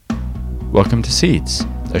Welcome to Seeds,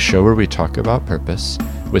 a show where we talk about purpose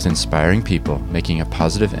with inspiring people making a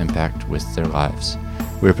positive impact with their lives.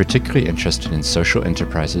 We are particularly interested in social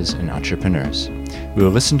enterprises and entrepreneurs. We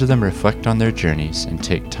will listen to them reflect on their journeys and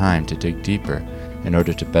take time to dig deeper in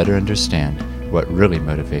order to better understand what really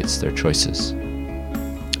motivates their choices.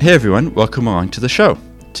 Hey everyone, welcome along to the show.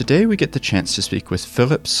 Today we get the chance to speak with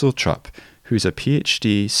Philip Sultrop, who's a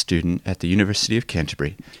PhD student at the University of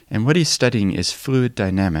Canterbury, and what he's studying is fluid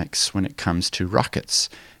dynamics when it comes to rockets,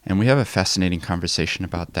 and we have a fascinating conversation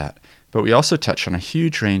about that. But we also touch on a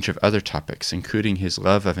huge range of other topics, including his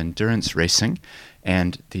love of endurance racing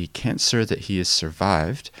and the cancer that he has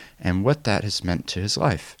survived and what that has meant to his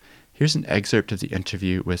life. Here's an excerpt of the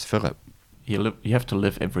interview with Philip. You have to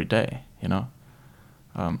live every day, you know?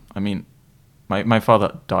 My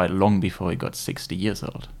father died long before he got 60 years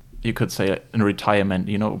old. You could say in retirement,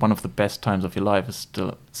 you know, one of the best times of your life is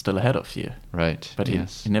still ahead of you. Right. But he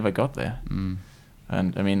never got there. Mm.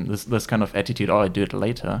 And I mean, this kind of attitude, I do it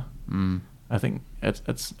later. Mm. I think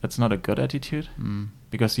it's not a good attitude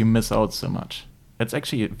because you miss out so much. It's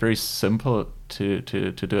actually very simple to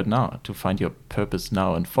do it now, to find your purpose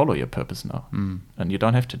now and follow your purpose now. And you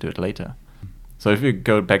don't have to do it later. So if you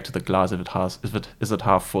go back to the glass, is it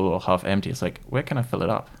half full or half empty? It's like, where can I fill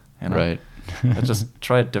it up? You know? Right. I just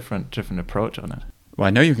try a different approach on it. Well, I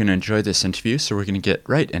know you're going to enjoy this interview, so we're going to get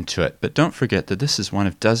right into it. But don't forget that this is one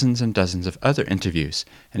of dozens and dozens of other interviews.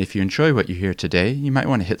 And if you enjoy what you hear today, you might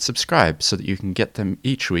want to hit subscribe so that you can get them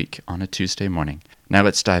each week on a Tuesday morning. Now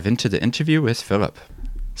let's dive into the interview with Philip.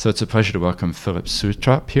 So it's a pleasure to welcome Philip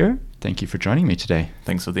Sultrop here. Thank you for joining me today.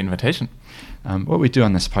 Thanks for the invitation. What we do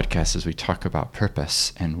on this podcast is we talk about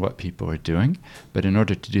purpose and what people are doing. But in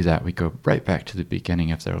order to do that, we go right back to the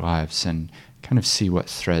beginning of their lives and kind of see what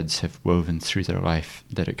threads have woven through their life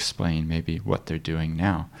that explain maybe what they're doing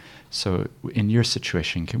now. So in your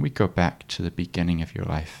situation, can we go back to the beginning of your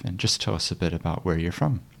life and just tell us a bit about where you're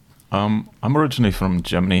from? I'm originally from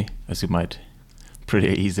Germany, as you might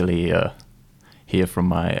pretty easily hear from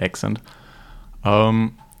my accent.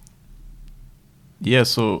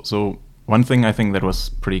 So one thing I think that was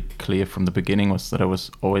pretty clear from the beginning was that I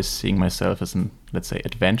was always seeing myself as an, let's say,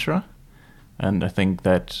 adventurer. And I think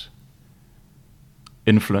that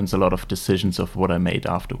influenced a lot of decisions of what I made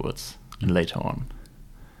afterwards and later on.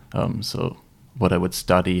 So what I would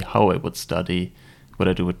study, how I would study, what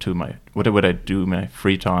I would do in my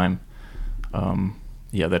free time.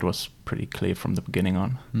 That was pretty clear from the beginning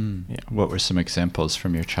on. Yeah. What were some examples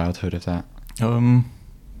from your childhood of that?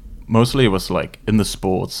 Mostly it was like in the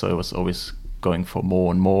sports, so I was always going for more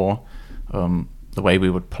and more. The way we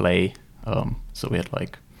would play, so we had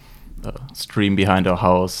like a stream behind our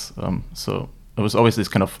house, so it was always this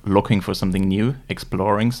kind of looking for something new,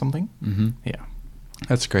 exploring something. Mm-hmm. Yeah.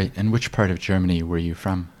 That's great. And which part of Germany were you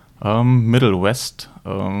from? Middle West.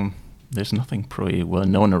 There's nothing pretty well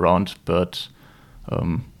known around, but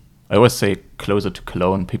I always say closer to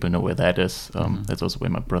Cologne. People know where that is. That's also where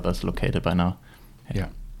my brother's located by now. Yeah.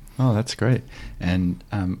 Oh, that's great. And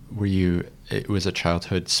it was a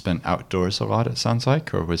childhood spent outdoors a lot, it sounds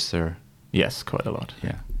like, or was there? Yes, quite a lot.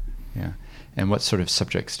 Yeah. And what sort of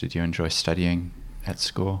subjects did you enjoy studying at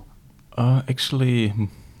school? Actually,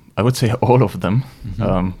 I would say all of them.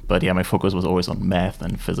 Mm-hmm. But yeah, my focus was always on math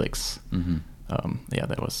and physics. Mm-hmm.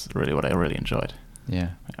 That was really what I really enjoyed. Yeah.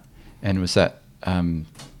 And was that,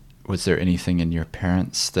 was there anything in your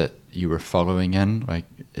parents that you were following in? Like,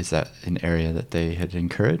 is that an area that they had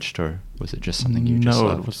encouraged, or was it just something you just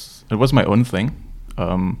loved? No, it was my own thing.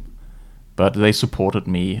 But they supported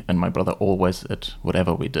me and my brother always at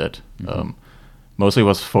whatever we did. Mm-hmm. Mostly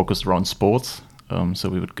was focused around sports. So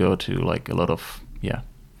we would go to like a lot of, kind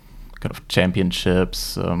of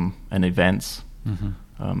championships and events.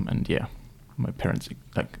 Mm-hmm. My parents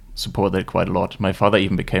like supported it quite a lot. My father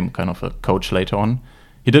even became kind of a coach later on.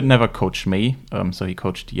 He did never coach me, so he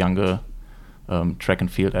coached younger track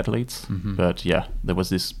and field athletes. Mm-hmm. But yeah, there was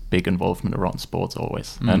this big involvement around sports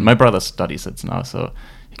always. And my brother studies it now, so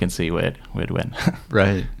you can see where it went.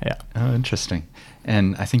 Right. Yeah. Oh, interesting.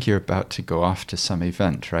 And I think you're about to go off to some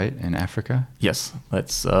event, right, in Africa? Yes,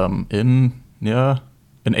 that's in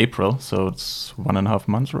April, so it's 1.5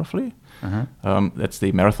 months roughly. Uh-huh. That's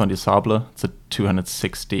the Marathon des Sables. It's a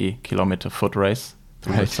 260-kilometer foot race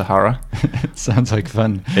through the Sahara. It sounds like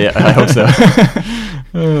fun. Yeah, I hope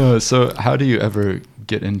so. So how do you ever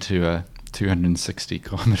get into a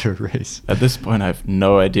 260-kilometer race? At this point, I have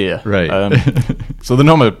no idea. Right. So the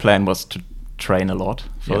normal plan was to train a lot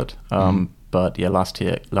for it. Mm-hmm. But yeah, last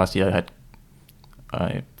year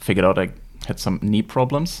I figured out I had some knee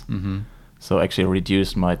problems. Mm-hmm. So I actually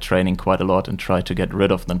reduced my training quite a lot and tried to get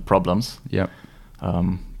rid of the problems. Yep.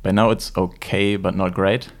 by now it's okay, but not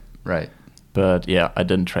great. Right. But yeah, I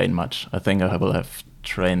didn't train much. I think I will have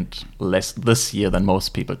trained less this year than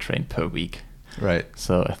most people train per week. Right.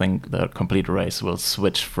 So I think the complete race will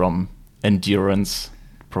switch from endurance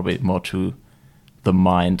probably more to the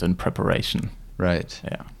mind and preparation. Right.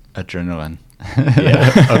 Yeah. Adrenaline.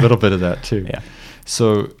 Yeah. A little bit of that too. Yeah.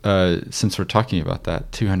 So since we're talking about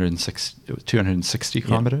that, 260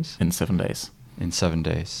 kilometers? In 7 days. In 7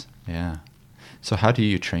 days. Yeah. So how do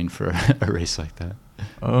you train for a race like that?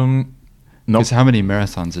 No. Because how many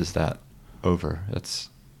marathons is that over? That's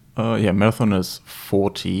marathon is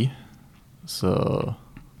 40. So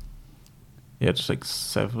yeah, it's like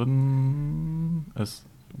 7 is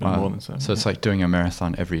more than 7. So it's like doing a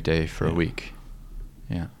marathon every day for a week.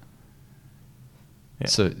 Yeah. Yeah.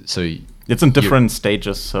 So it's in different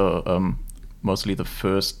stages. So mostly the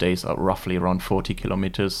first days are roughly around 40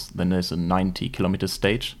 kilometers. Then there's a 90 kilometer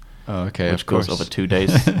stage. Oh, okay, which of course. goes over 2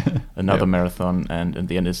 days. Another marathon, and in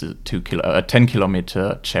the end is a 10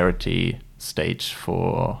 kilometer charity stage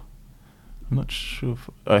for. I'm not sure.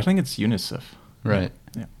 I think it's UNICEF. Right.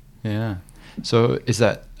 Yeah. Yeah. So is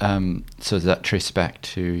that does that trace back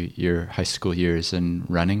to your high school years in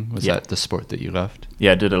running? Was that the sport that you loved?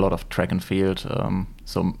 Yeah, I did a lot of track and field.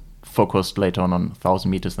 So focused later on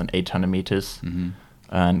 1,000 meters and 800 meters,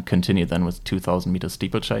 and continued then with 2,000 meter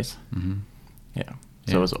steeplechase. Mm-hmm. Yeah.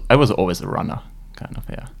 So I was always a runner, kind of.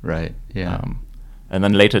 Yeah. Right. Yeah. And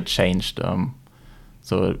then later it changed.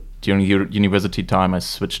 So during university time, I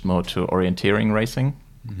switched more to orienteering racing,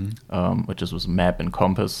 which was map and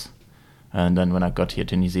compass. And then when I got here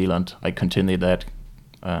to New Zealand, I continued that,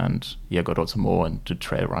 and got also more into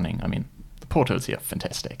trail running. I mean, the portals here are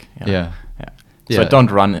fantastic. Yeah. So I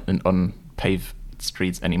don't run on paved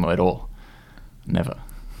streets anymore at all. Never.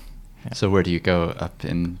 Yeah. So where do you go up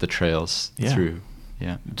in the trails through?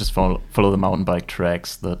 Yeah. Just follow the mountain bike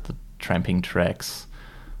tracks, the tramping tracks.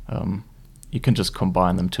 You can just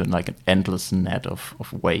combine them to like an endless net of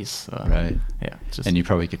ways. Right. Yeah. And you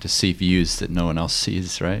probably get to see views that no one else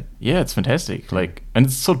sees, right? Yeah, it's fantastic. Like, and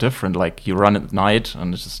it's so different. Like you run at night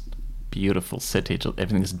and it's just beautiful city.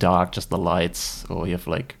 Everything is dark, just the lights. Or you have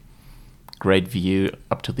like great view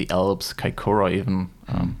up to the Alps, Kaikoura even.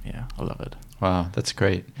 Yeah, I love it. Wow, that's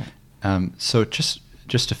great. So just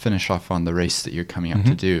to finish off on the race that you're coming up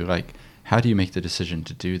to do, like, how do you make the decision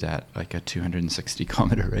to do that, like a 260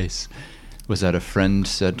 kilometer race? Was that a friend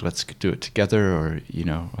said, let's do it together, or,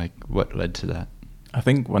 like what led to that? I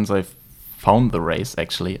think once I found the race,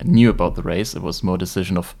 actually, and knew about the race, it was more a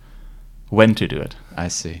decision of when to do it. I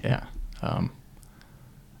see. Yeah.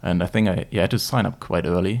 And I think I had to sign up quite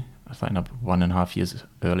early. I signed up 1.5 years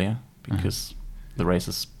earlier because the race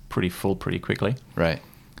is pretty full pretty quickly. Right.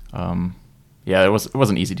 It was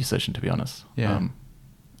an easy decision, to be honest. Yeah.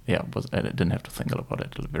 I didn't have to think about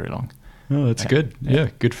it very long. Oh, that's good. Yeah,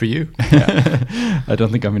 good for you. Yeah. I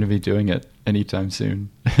don't think I'm going to be doing it anytime soon.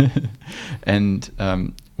 And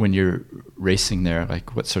when you're racing there,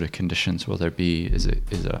 like, what sort of conditions will there be? Is it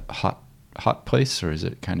a hot place, or is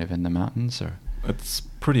it kind of in the mountains? Or it's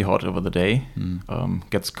pretty hot over the day.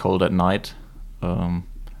 Gets cold at night. I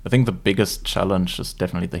think the biggest challenge is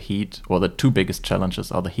definitely the heat, or the two biggest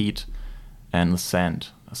challenges are the heat and the sand.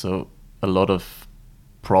 So a lot of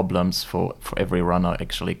problems for every runner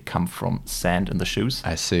actually come from sand in the shoes.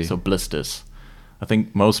 I see. So blisters. I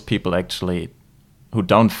think most people actually who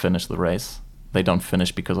don't finish the race, they don't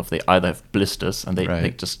finish because of they either have blisters and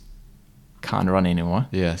they just can't run anymore.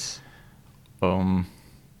 Yes. Or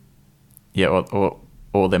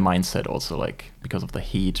their mindset also, like because of the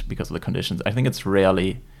heat, because of the conditions. I think it's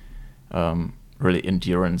rarely really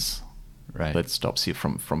endurance that stops you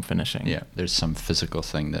from finishing. Yeah, there's some physical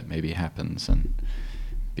thing that maybe happens and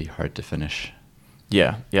be hard to finish.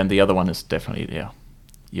 Yeah, and the other one is definitely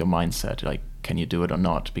your mindset. Like, can you do it or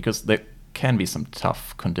not? Because there can be some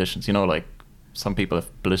tough conditions. Like some people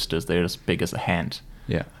have blisters; they're as big as a hand.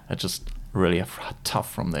 Yeah, it's just really tough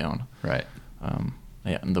from there on. Right.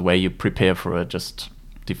 And the way you prepare for it just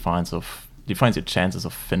defines your chances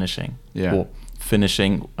of finishing. Yeah. Or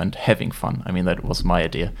finishing and having fun. I mean, that was my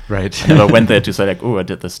idea. Right. I never went there to say like, oh, I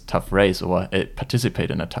did this tough race, or I participated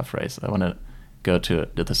in a tough race. I want to go to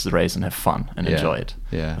this race and have fun and enjoy it.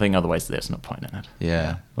 Yeah. I think otherwise there's no point in it.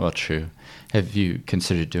 Yeah. Well, true. Have you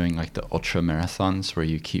considered doing like the ultra marathons where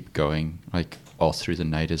you keep going like all through the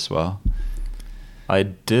night as well? I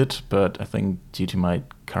did, but I think due to my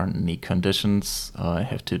current knee conditions, I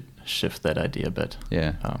have to shift that idea a bit.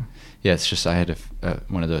 Yeah. It's just I had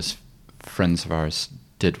one of those friends of ours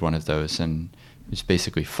did one of those, and he was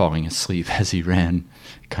basically falling asleep as he ran,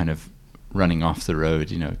 kind of running off the road,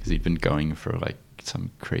 because he'd been going for like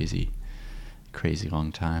some crazy crazy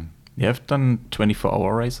long time. Yeah, I've done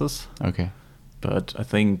 24-hour races, Okay. but I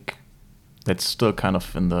think that's still kind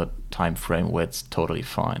of in the time frame where it's totally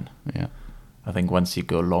fine. Yeah. I think once you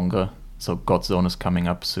go longer, so Godzone is coming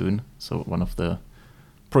up soon, so one of the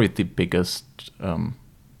probably the biggest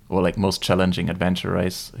or like most challenging adventure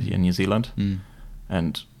race here in New Zealand,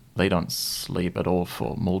 and they don't sleep at all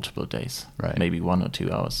for multiple days, Right. maybe 1 or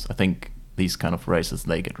 2 hours. I think these kind of races,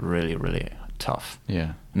 they get really, really tough.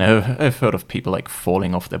 Yeah. Now, I've heard of people like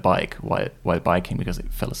falling off their bike while biking because they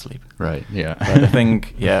fell asleep. Right. Yeah. But I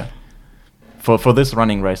think, yeah, for this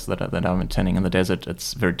running race that I'm intending in the desert,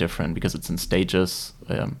 it's very different because it's in stages.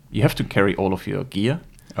 You have to carry all of your gear,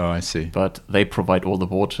 Oh, I see. but they provide all the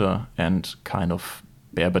water and kind of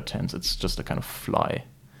bare tents. It's just a kind of fly.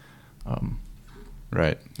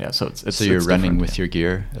 Right. Yeah, so it's So you're it's running different, with yeah. your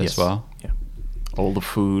gear as Yes. well? Yeah, all the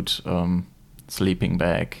food, sleeping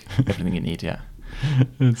bag, everything you need. Yeah.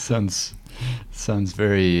 It sounds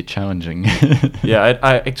very challenging. Yeah,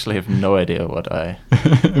 I actually have no idea what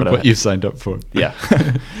what you signed up for. Yeah.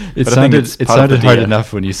 It But I think sounded it's part of the hard deal.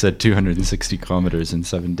 enough when you said 260 kilometers in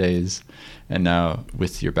 7 days, and now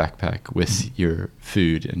with your backpack, with your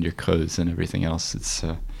food and your clothes and everything else, it's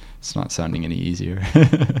not sounding any easier.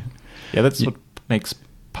 Yeah, that's what makes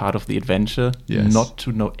part of the adventure, Yes. not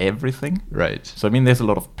to know everything. Right. So, I mean, there's a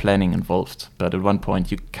lot of planning involved, but at one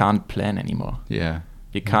point you can't plan anymore. Yeah.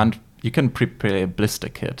 You can prepare a blister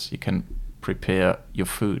kit, you can prepare your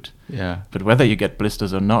food, Yeah. but whether you get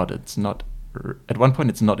blisters or not, it's not, at one point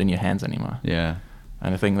it's not in your hands anymore. Yeah.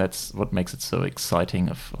 And I think that's what makes it so exciting,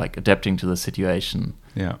 of like adapting to the situation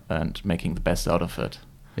Yeah. and making the best out of it.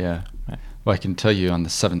 Yeah. Yeah. Well, I can tell you on the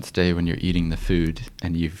 7th day when you're eating the food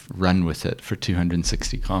and you've run with it for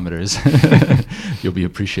 260 kilometers, you'll be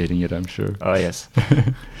appreciating it, I'm sure. Oh, yes.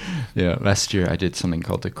 Yeah, last year I did something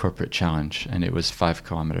called the Corporate Challenge, and it was 5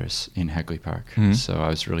 kilometers in Hagley Park. Mhm. So I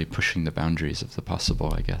was really pushing the boundaries of the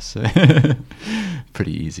possible, I guess.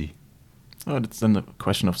 Pretty easy. Oh, it's then a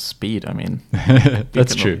question of speed. I mean,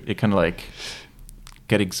 That's true. You can like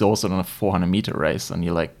get exhausted on a 400-meter race, and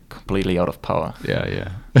you're like completely out of power. Yeah,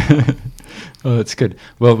 yeah. Oh, that's good.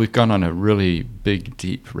 Well, we've gone on a really big,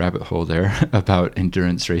 deep rabbit hole there about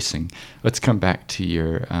endurance racing. Let's come back to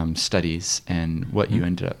your studies and what you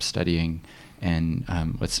ended up studying, and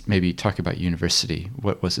let's maybe talk about university.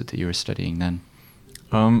 What was it that you were studying then?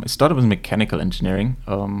 I started with mechanical engineering,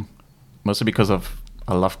 mostly because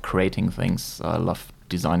I love creating things. I love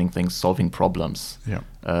designing things, solving problems. Yeah.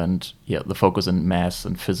 And yeah, the focus in maths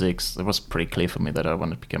and physics, it was pretty clear for me that I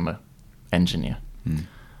wanted to become an engineer.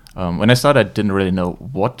 When I started, I didn't really know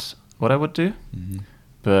what I would do,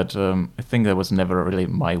 but I think that was never really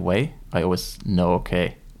my way. I always know,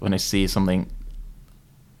 okay, when I see something,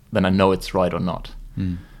 then I know it's right or not.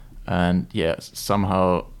 And yeah,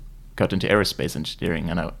 somehow got into aerospace engineering,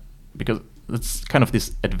 and because it's kind of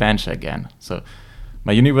this adventure again. So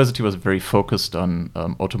my university was very focused on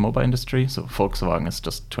automobile industry. So Volkswagen is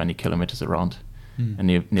just 20 kilometers around, and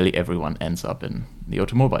nearly everyone ends up in the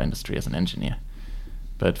automobile industry as an engineer.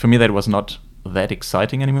 But for me, that was not that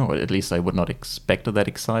exciting anymore, or at least I would not expect it that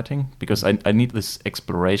exciting, because I need this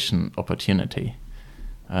exploration opportunity.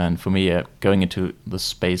 And for me, going into the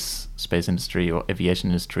space industry or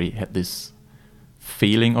aviation industry had this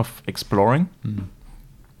feeling of exploring.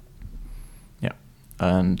 Yeah.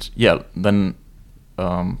 And yeah, then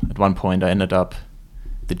at one point I ended up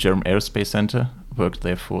at the German Aerospace Center, worked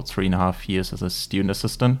there for 3.5 years as a student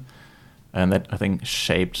assistant. And that, I think,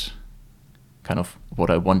 shaped kind of what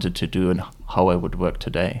I wanted to do and how I would work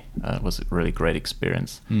today. It was a really great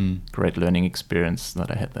experience, great learning experience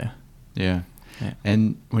that I had there. Yeah. Yeah.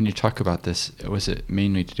 And when you talk about this, was it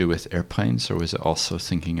mainly to do with airplanes, or was it also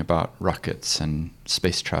thinking about rockets and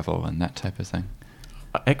space travel and that type of thing?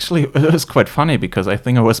 Actually, it was quite funny because I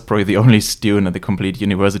think I was probably the only student at the complete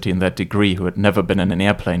university in that degree who had never been in an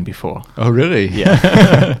airplane before. Oh, really?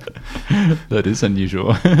 Yeah. That is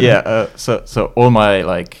unusual. Yeah. So all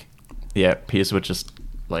my peers would just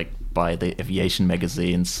like buy the aviation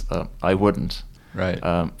magazines. I wouldn't. Right.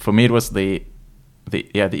 For me, it was the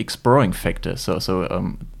exploring factor.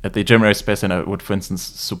 So at the German Aerospace Center, I would, for instance,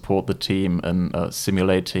 support the team in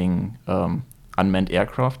simulating unmanned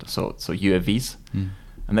aircraft, so UAVs.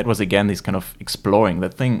 And that was, again, this kind of exploring.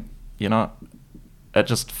 That thing, it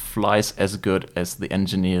just flies as good as the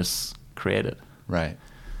engineers created. Right.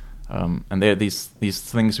 And there are these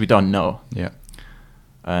things we don't know. Yeah.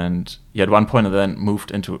 And at one point I then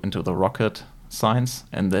moved into the rocket science,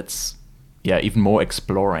 and that's even more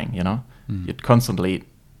exploring. You're constantly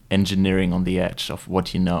engineering on the edge of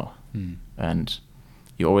what you know, and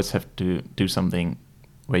you always have to do something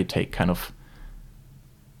where you take kind of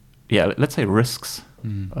let's say risks.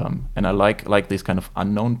 And I like this kind of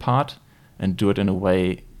unknown part and do it in a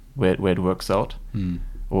way where it works out,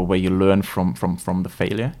 or where you learn from the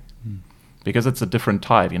failure. Because it's a different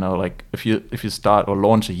type, like if you start or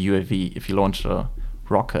launch a UAV, if you launch a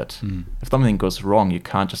rocket, if something goes wrong, you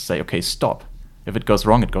can't just say, okay, stop. If it goes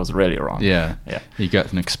wrong, it goes really wrong. Yeah. You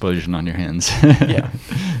got an explosion on your hands. Yeah.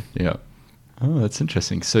 Yeah. Oh, that's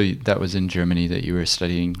interesting. So that was in Germany that you were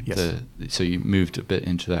studying. Yes. So you moved a bit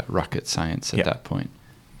into that rocket science at that point.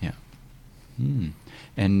 Yeah.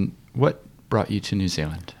 And what brought you to New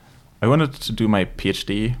Zealand? I wanted to do my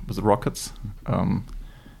PhD with rockets.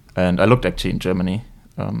 And I looked actually in Germany,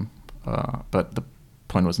 but the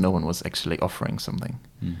point was no one was actually offering something.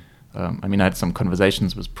 I mean, I had some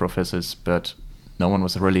conversations with professors, but no one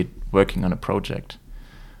was really working on a project.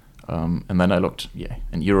 And then I looked,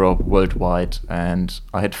 in Europe, worldwide, and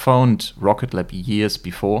I had found Rocket Lab years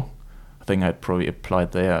before. I think I had probably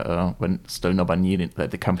applied there when still nobody knew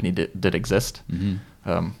that the company did exist.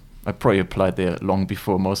 I probably applied there long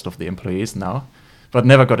before most of the employees now, but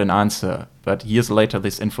never got an answer. But years later,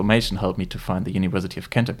 this information helped me to find the University of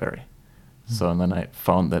Canterbury. So and then I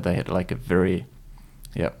found that they had like a very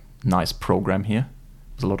nice program here.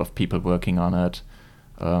 There's a lot of people working on it.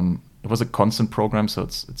 It was a constant program, so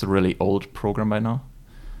it's a really old program by now.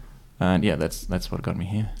 And that's what got me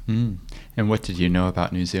here. And what did you know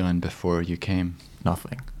about New Zealand before you came?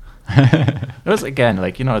 Nothing. It was again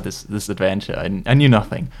like this adventure. I knew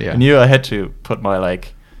nothing. Yeah. I knew I had to put my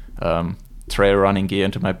trail running gear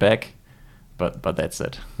into my bag, but that's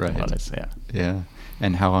it. Right. More or less, Yeah.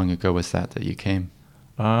 And how long ago was that you came?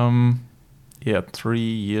 3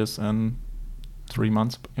 years and 3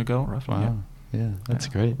 months ago, roughly. Wow. Yeah, that's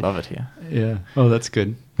great. Love it here. Yeah. Oh, that's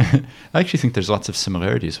good. I actually think there's lots of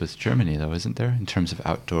similarities with Germany, though, isn't there, in terms of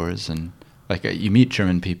outdoors and you meet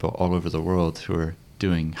German people all over the world who are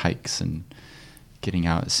doing hikes and getting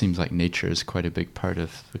out. It seems like nature is quite a big part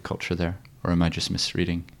of the culture there. Or am I just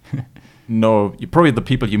misreading? No, probably the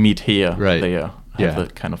people you meet here, right. They have the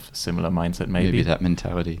kind of similar mindset, maybe that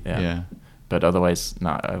mentality. Yeah. But otherwise,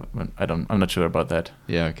 no, I'm not sure about that.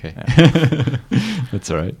 Yeah, okay. Yeah.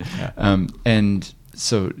 That's all right. Yeah. And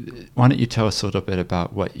so why don't you tell us a little bit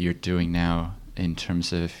about what you're doing now in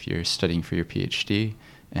terms of you're studying for your PhD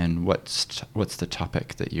and what's the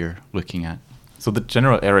topic that you're looking at? So the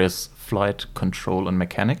general area is flight control and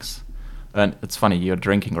mechanics. And it's funny, you're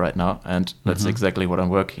drinking right now, and that's exactly what I'm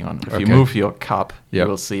working on. If you move your cup, you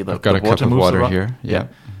will see that I've got the a water cup of moves water around. here. Yeah.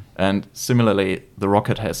 And similarly, the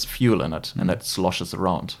rocket has fuel in it, and that sloshes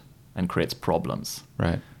around and creates problems.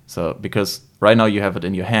 Right. So because right now you have it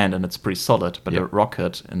in your hand and it's pretty solid, but the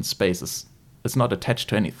rocket in space it's not attached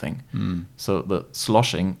to anything. So the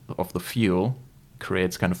sloshing of the fuel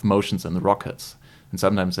creates kind of motions in the rockets, and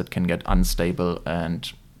sometimes it can get unstable.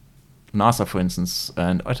 And NASA, for instance,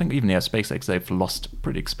 and I think even SpaceX, they've lost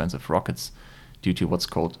pretty expensive rockets due to what's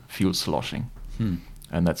called fuel sloshing.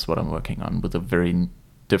 And that's what I'm working on with a very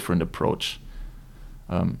different approach.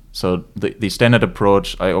 So the standard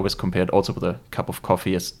approach, I always compared also with a cup of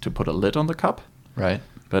coffee, is to put a lid on the cup. Right.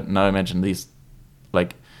 But now imagine these,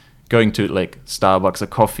 like going to like Starbucks, a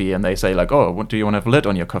coffee, and they say like, oh, do you want to have a lid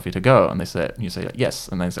on your coffee to go? And you say like, yes.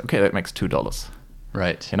 And they say, okay, that makes $2.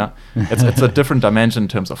 Right. It's a different dimension in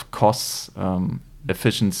terms of costs,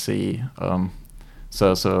 efficiency.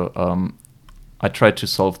 So I tried to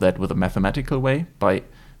solve that with a mathematical way by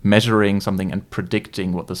measuring something and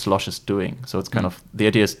predicting what the slosh is doing. So it's kind of, the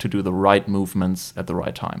idea is to do the right movements at the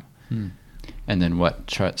right time. And then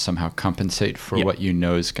try somehow compensate for what you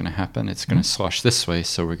know is going to happen. It's going to slosh this way,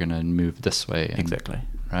 so we're going to move this way. Exactly.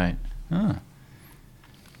 Right.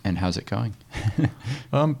 And how's it going?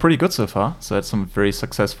 Pretty good so far. So I had some very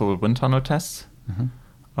successful wind tunnel tests.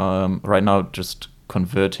 Right now, just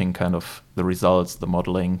converting kind of the results, the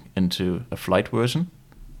modeling, into a flight version.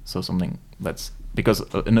 So something that's, because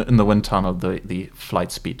in the wind tunnel, the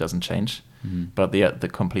flight speed doesn't change, but the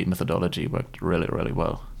complete methodology worked really, really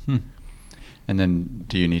well. And then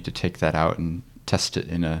do you need to take that out and test it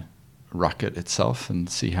in a rocket itself and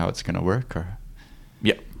see how it's going to work? Or?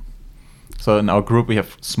 Yeah. So in our group, we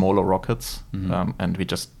have smaller rockets, and we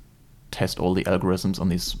just test all the algorithms on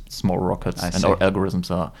these small rockets. And our algorithms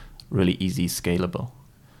are really easy scalable.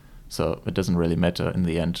 So it doesn't really matter in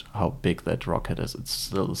the end how big that rocket is. It's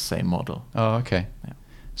still the same model. Oh, okay. Yeah.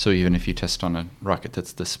 So even if you test on a rocket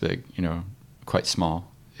that's this big, quite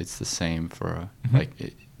small, it's the same for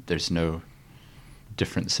there's no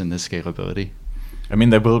difference in the scalability. I mean,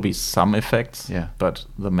 there will be some effects, but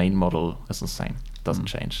the main model is the same. Doesn't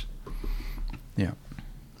change. Yeah.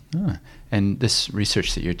 And this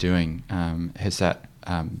research that you're doing, has that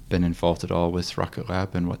been involved at all with Rocket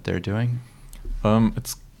Lab and what they're doing?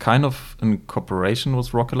 It's kind of in cooperation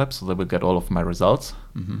with Rocket Lab, so they will get all of my results.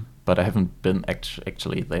 Mm-hmm. But I haven't been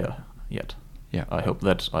actually there yet. Yeah. I hope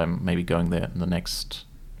that I'm maybe going there in the next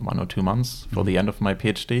 1 or 2 months for Mhm. the end of my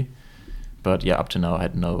PhD. But yeah, up to now I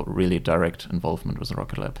had no really direct involvement with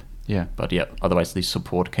Rocket Lab. Yeah. But yeah, otherwise the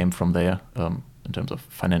support came from there, in terms of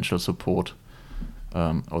financial support,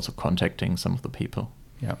 also contacting some of the people.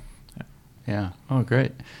 Yeah. Yeah. Yeah. Oh,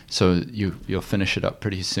 great. So you'll finish it up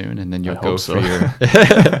pretty soon, and then you'll I go hope for so. your.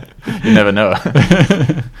 You never know.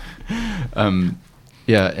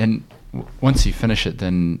 Yeah, and once you finish it,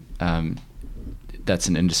 then that's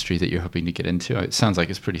an industry that you're hoping to get into. It sounds like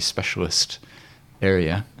it's a pretty specialist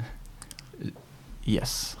area.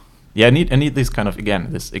 Yes. Yeah, I need this kind of,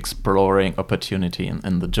 again, this exploring opportunity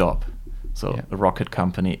in the job. So Yeah. a rocket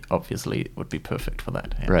company obviously would be perfect for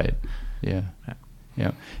that. Yeah. Right. Yeah. Yeah.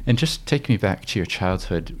 Yeah. And just take me back to your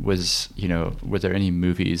childhood. Were there any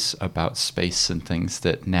movies about space and things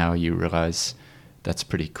that now you realize that's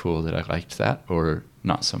pretty cool that I liked that, or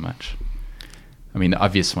not so much? I mean, the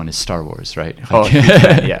obvious one is Star Wars, right? Oh,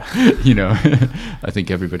 yeah. I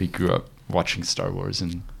think everybody grew up watching Star Wars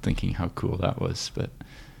and thinking how cool that was, but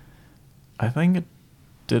I think it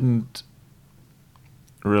didn't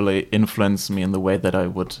really influence me in the way that I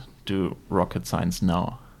would do rocket science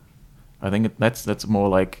now. I think that's more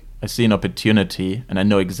like I see an opportunity and I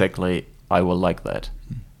know exactly I will like that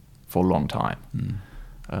for a long time.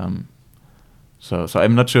 So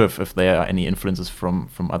I'm not sure if there are any influences from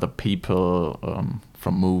other people,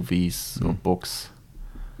 from movies or books.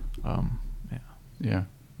 Yeah.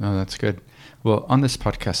 No, that's good. Well, on this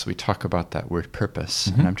podcast, we talk about that word purpose,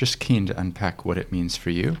 Mm-hmm. and I'm just keen to unpack what it means for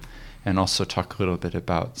you, and also talk a little bit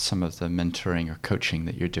about some of the mentoring or coaching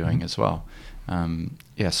that you're doing Mm-hmm. as well.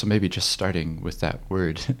 So maybe just starting with that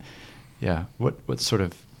word. Yeah. What sort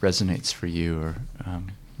of resonates for you, or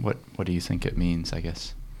what do you think it means, I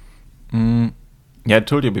guess? Yeah, I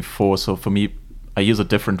told you before. So for me, I use a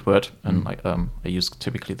different word, and Mm. I use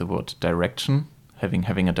typically the word direction,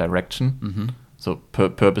 having a direction. Mm-hmm. So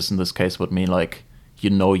purpose in this case would mean like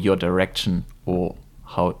your direction, or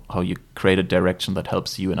how you create a direction that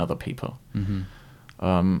helps you and other people.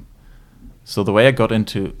 Mm-hmm. So the way I got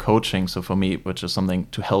into coaching, so for me, which is something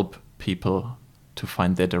to help people to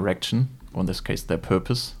find their direction, or in this case their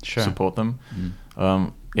purpose, Sure. support them.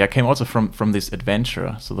 Mm. Came also from this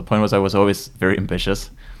adventure. So the point was I was always very ambitious,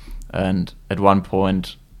 and at one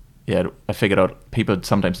point, I figured out people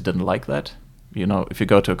sometimes didn't like that. If you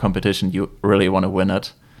go to a competition, you really want to win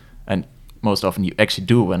it, and most often you actually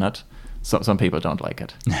do win it. So some people don't like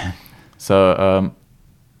it. So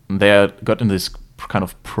they got in this kind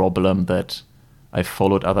of problem that I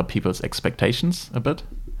followed other people's expectations a bit.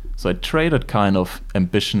 So I traded kind of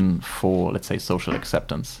ambition for, let's say, social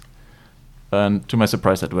acceptance. And to my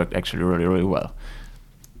surprise, that worked actually really, really well.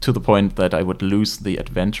 To the point that I would lose the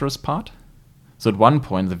adventurous part. So at one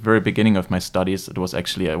point, the very beginning of my studies, it was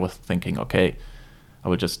actually, I was thinking, okay, I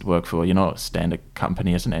would just work for, a standard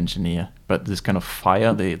company as an engineer. But this kind of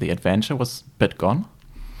fire, the adventure was a bit gone.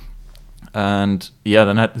 And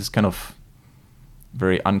then I had this kind of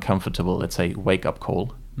very uncomfortable, let's say, wake-up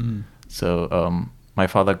call. Mm. So my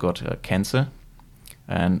father got cancer,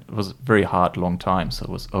 and it was a very hard, long time. So it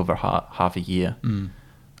was over half a year.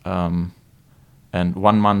 Mm. And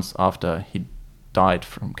 1 month after he died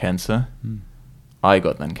from cancer, I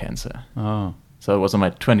got then cancer. Oh. So it was on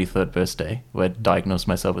my 23rd birthday where I diagnosed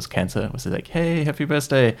myself with cancer. It was like, hey, happy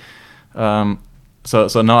birthday.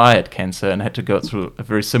 So now I had cancer and had to go through a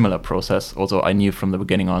very similar process. Also, I knew from the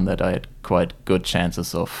beginning on that I had quite good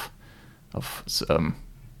chances of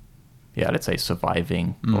let's say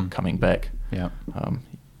surviving or coming back. Yeah.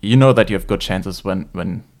 You know that you have good chances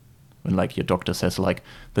when like your doctor says like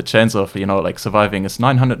the chance of like surviving is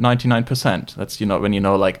 999%. That's when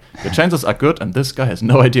like your chances are good, and this guy has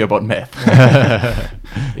no idea about math.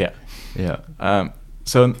 Yeah. Yeah.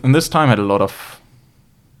 So in this time I had a lot of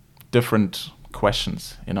different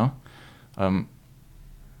questions.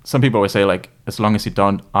 Some people always say like as long as you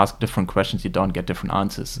don't ask different questions, you don't get different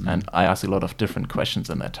answers. And I asked a lot of different questions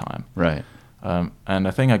in that time. Right. And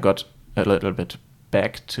I think I got a little bit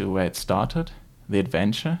back to where it started, the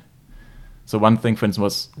adventure. So one thing, for instance,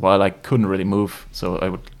 was while I couldn't really move, so I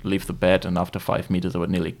would leave the bed, and after 5 meters I would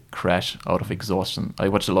nearly crash out of exhaustion. I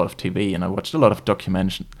watched a lot of TV, and I watched a lot of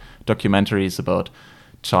documentaries about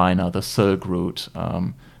China, the Silk Route.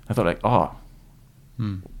 I thought like,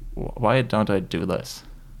 why don't I do this?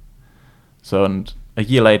 So a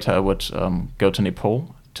year later I would go to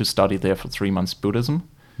Nepal to study there for 3 months Buddhism.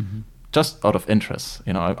 Mm-hmm. just out of interest.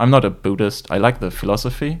 I'm not a Buddhist. I like the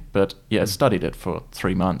philosophy, but I studied it for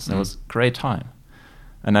 3 months. And it was a great time.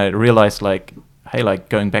 And I realized like, hey, like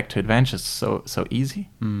going back to adventure is so easy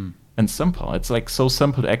and simple. It's like so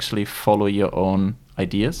simple to actually follow your own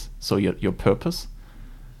ideas, so your purpose.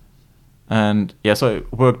 And so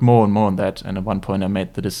I worked more and more on that. And at one point I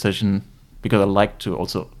made the decision, because I like to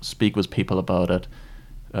also speak with people about it,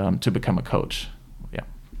 to become a coach.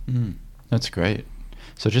 That's great.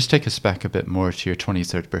 So just take us back a bit more to your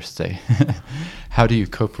 23rd birthday. How do you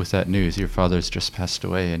cope with that news? Your father's just passed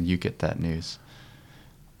away and you get that news.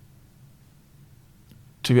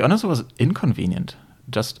 To be honest, it was inconvenient.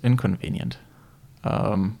 Just inconvenient.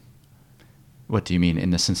 What do you mean?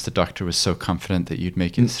 In the sense the doctor was so confident that you'd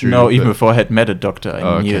make it through? No, even before I had met a doctor,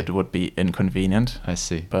 I knew it would be inconvenient. I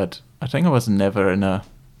see. But I think I was never in a,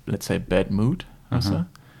 let's say, bad mood.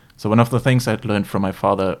 So one of the things I'd learned from my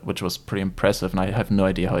father, which was pretty impressive, and I have no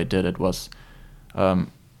idea how he did it, was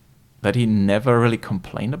that he never really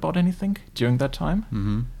complained about anything during that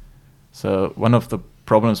time. So one of the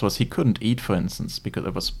problems was he couldn't eat, for instance, because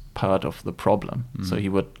it was part of the problem. So he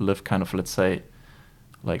would live kind of, let's say,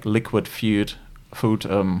 like liquid food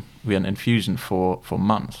via an infusion for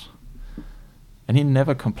months. And he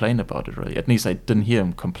never complained about it, really. At least I didn't hear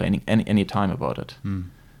him complaining any time about it.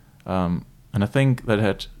 And I think that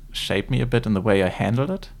had shaped me a bit in the way I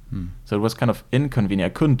handled it. So it was kind of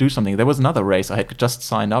inconvenient. I couldn't do something. There was another race I had just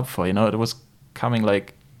signed up for. It was coming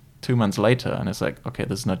like 2 months later, and it's like, okay,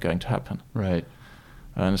 this is not going to happen. Right.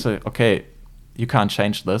 And it's like, okay, you can't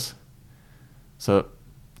change this, so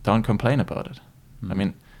don't complain about it. I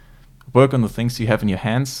mean, work on the things you have in your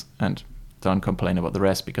hands and don't complain about the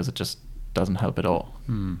rest, because it just doesn't help at all.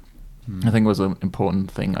 I think it was an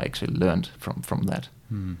important thing I actually learned from that,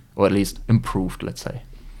 or at least improved, let's say.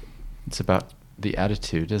 It's about the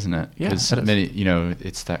attitude, isn't it? Yeah, because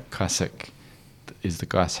it's that classic, is the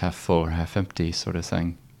glass half full or half empty sort of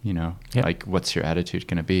thing, like what's your attitude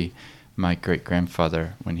going to be? My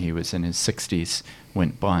great-grandfather, when he was in his 60s,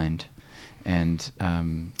 went blind, and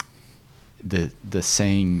the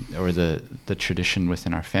saying, or the tradition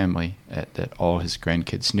within our family that all his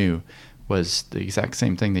grandkids knew, was the exact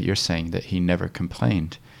same thing that you're saying, that he never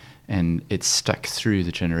complained. And it stuck through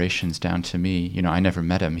the generations down to me. I never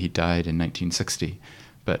met him. He died in 1960.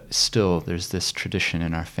 But still, there's this tradition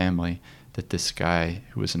in our family that this guy,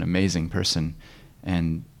 who was an amazing person,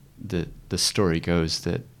 and the story goes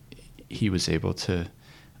that he was able to,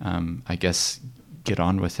 I guess, get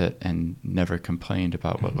on with it and never complained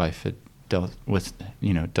about what life had dealt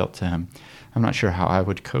to him. I'm not sure how I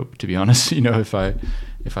would cope, to be honest.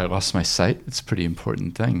 If I lost my sight, it's a pretty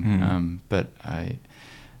important thing. But I'd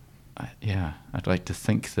like to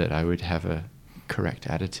think that I would have a correct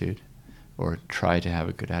attitude, or try to have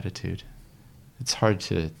a good attitude. It's hard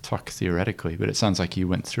to talk theoretically, but it sounds like you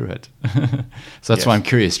went through it. So that's why I'm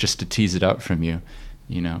curious, just to tease it out from you,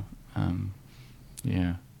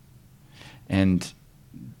 And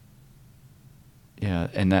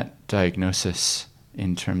that diagnosis,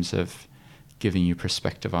 in terms of giving you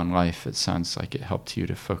perspective on life, it sounds like it helped you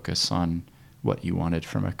to focus on what you wanted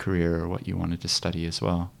from a career, or what you wanted to study as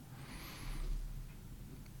well.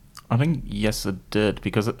 I think yes, it did,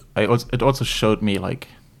 because it also showed me like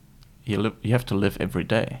you have to live every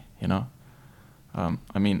day. I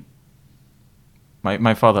mean,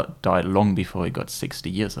 my father died long before he got 60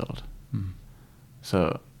 years old.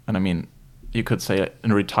 So, and I mean, you could say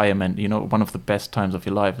in retirement, one of the best times of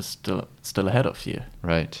your life is still ahead of you.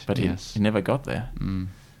 Right. But he never got there.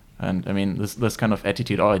 And I mean, this kind of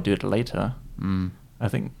attitude, I do it later. I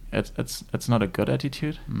think it's not a good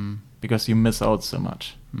attitude, because you miss out so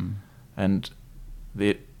much. And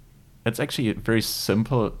it's actually very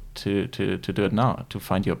simple to do it now, to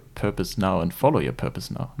find your purpose now and follow your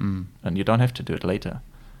purpose now. And you don't have to do it later.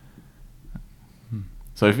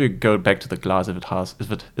 So if you go back to the glass,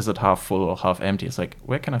 is it half full or half empty? It's like,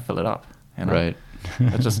 where can I fill it up? Right.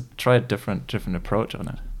 I just try a different approach on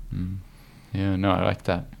it. Yeah, no, I like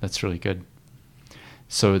that. That's really good.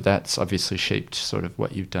 So that's obviously shaped sort of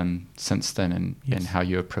what you've done since then, and how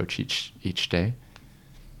you approach each day.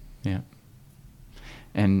 Yeah.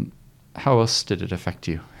 And how else did it affect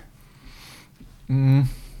you?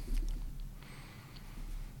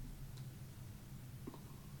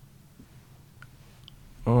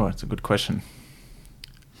 Oh, that's a good question.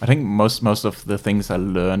 I think most of the things I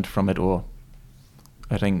learned from it, or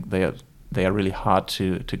I think they are really hard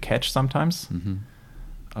to catch sometimes.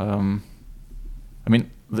 I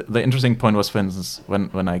mean, the interesting point was, for instance,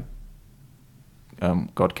 when I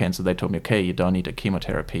got cancer, they told me, okay, you don't need a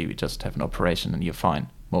chemotherapy, we just have an operation and you're fine,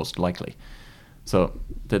 most likely. So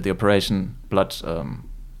did the operation, blood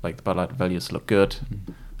like the Bud Light values look good.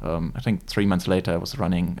 I think 3 months later I was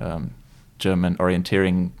running German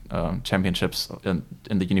orienteering championships in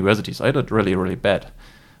the universities. I did really, really bad.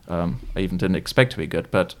 I even didn't expect to be good,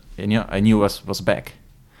 but I knew I was back.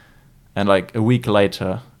 And like a week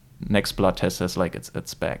later, next blood test says like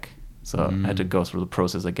it's back. So I had to go through the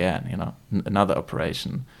process again, another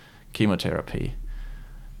operation, chemotherapy.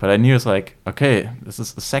 But I knew it's like, okay, this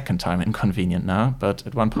is the second time inconvenient now, but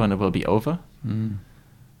at one point it will be over.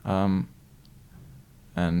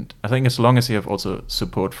 And I think as long as you have also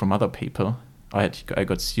support from other people, I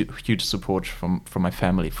got huge support from my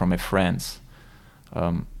family, from my friends.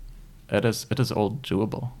 It is all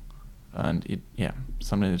doable, and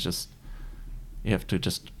something that just you have to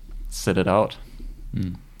just sit it out.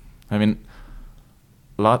 I mean,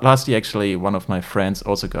 last year actually, one of my friends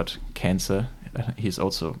also got cancer. He's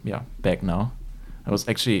also back now. It was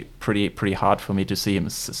actually pretty hard for me to see him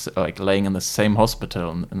like laying in the same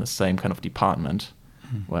hospital in the same kind of department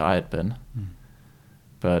where I had been.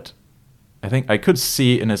 But I think I could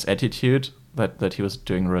see in his attitude that he was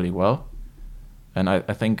doing really well, and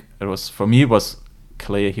I think it was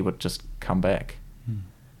clear he would just come back.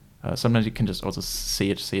 Sometimes you can just also see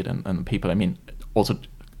it in people. I mean, also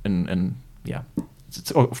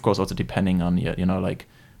it's of course also depending on like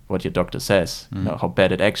what your doctor says, how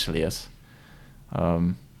bad it actually is.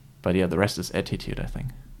 But the rest is attitude, I think.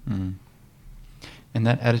 And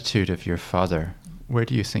that attitude of your father, where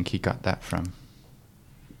do you think he got that from?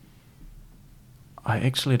 I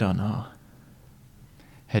actually don't know.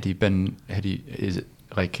 Is it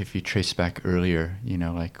like if you trace back earlier,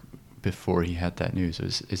 like before he had that news,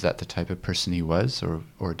 is that the type of person he was,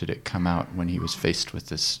 or did it come out when he was faced with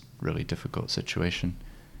this really difficult situation?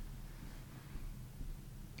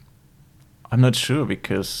 I'm not sure,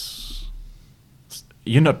 because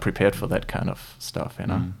you're not prepared for that kind of stuff,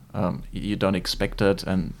 you don't expect it,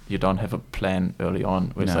 and you don't have a plan early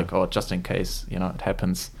on where it's like, oh, just in case, it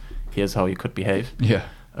happens, here's how you could behave. Yeah.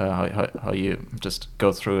 How you just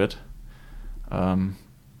go through it. I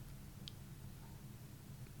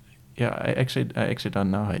actually don't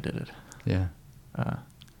know how I did it. Yeah.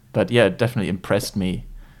 But it definitely impressed me,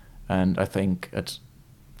 and I think it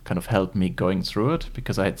kind of helped me going through it,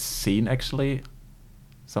 because I had seen actually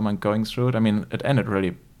someone going through it. I mean, it ended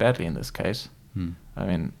really badly in this case. I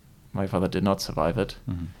mean, my father did not survive it,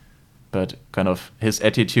 but kind of his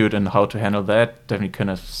attitude and how to handle that definitely kind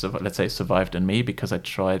of survived in me, because I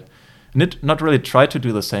tried, not really tried to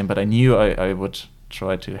do the same, but I knew I would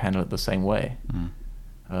try to handle it the same way.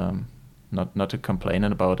 Not to complain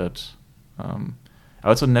about it. I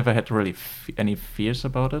also never had really any fears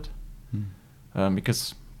about it,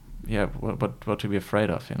 because what to be afraid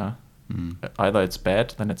of, Either it's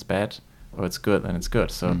bad, then it's bad, or it's good, then it's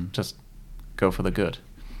good. So just go for the good.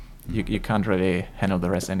 You can't really handle the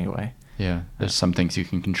rest anyway. Yeah, there's some things you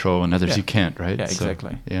can control and others you can't, right? Yeah,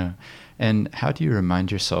 exactly. So, and how do you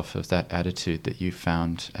remind yourself of that attitude that you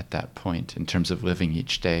found at that point in terms of living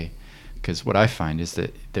each day? Because what I find is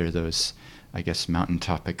that there are those, I guess,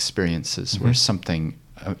 mountaintop experiences where something,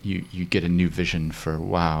 you get a new vision for,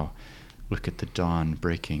 wow, look at the dawn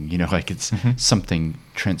breaking, like it's something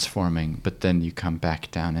transforming, but then you come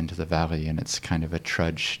back down into the valley and it's kind of a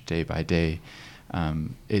trudge day by day.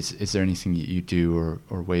 Is there anything that you do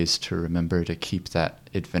or ways to remember to keep that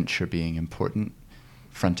adventure being important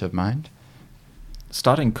front of mind?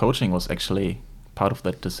 Starting coaching was actually part of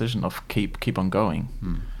that decision of keep on going.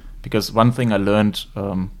 Because one thing I learned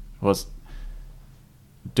was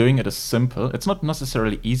doing it is simple. It's not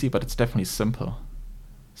necessarily easy, but it's definitely simple.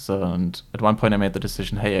 So, and at one point I made the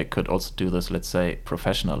decision, hey, I could also do this, let's say,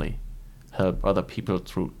 professionally, help other people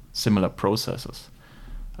through similar processes.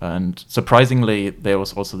 And surprisingly, there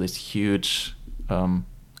was also this huge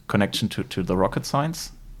connection to the rocket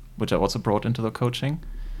science, which I also brought into the coaching,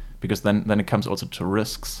 because then it comes also to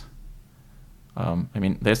risks. I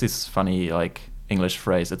mean, there's this funny English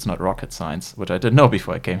phrase, it's not rocket science, which I didn't know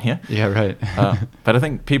before I came here. Yeah, right. But I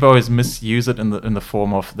think people always misuse it in the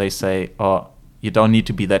form of, they say, oh, you don't need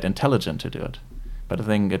to be that intelligent to do it. But I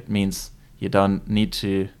think it means you don't need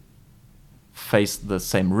to face the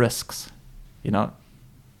same risks.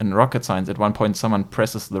 In rocket science, at one point someone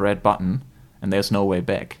presses the red button and there's no way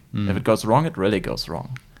back. If it goes wrong, it really goes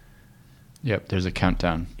wrong. Yep, there's a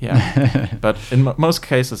countdown. Yeah, but in most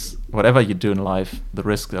cases, whatever you do in life, the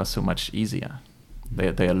risks are so much easier.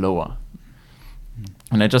 They are lower.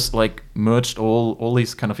 And I just merged all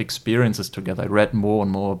these kind of experiences together. I read more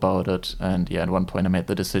and more about it, and at one point I made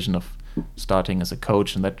the decision of starting as a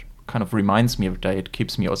coach, and that kind of reminds me of that. It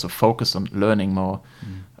keeps me also focused on learning more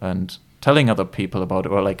and telling other people about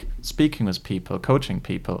it, or speaking with people, coaching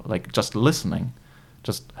people, just listening.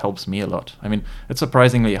 just helps me a lot. I mean, it's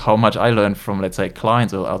surprisingly how much I learn from, let's say,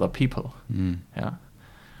 clients or other people. Yeah.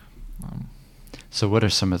 So what are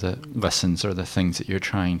some of the lessons or the things that you're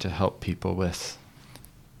trying to help people with?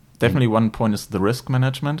 Definitely one point is the risk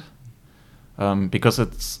management, because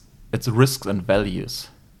it's risks and values.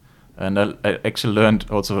 And I actually learned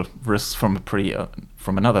also risks from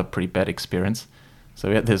another pretty bad experience. So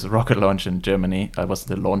we had this rocket launch in Germany. I was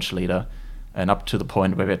the launch leader, and up to the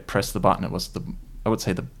point where we had pressed the button, it was I would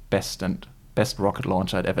say the best rocket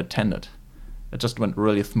launch I'd ever attended. It just went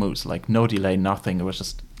really smooth, like no delay, nothing. It was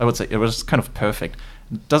just, I would say, it was just kind of perfect.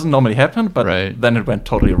 It doesn't normally happen, but then it went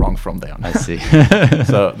totally wrong from there on. I see.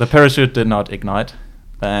 So the parachute did not ignite,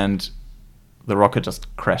 and the rocket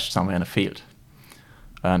just crashed somewhere in a field.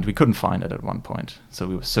 And we couldn't find it at one point. So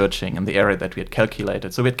we were searching in the area that we had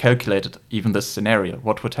calculated. So we had calculated even this scenario.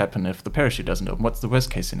 What would happen if the parachute doesn't open? What's the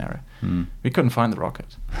worst case scenario? We couldn't find the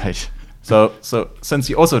rocket. Right. So since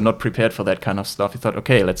you're also not prepared for that kind of stuff, you thought,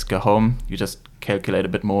 okay, let's go home. You just calculate a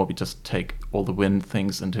bit more. We just take all the wind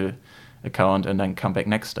things into account and then come back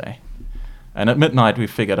next day. And at midnight, we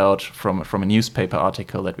figured out from a newspaper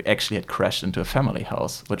article that we actually had crashed into a family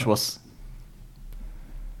house, which was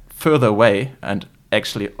further away and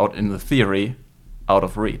actually out in the theory out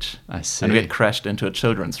of reach. I see. And we had crashed into a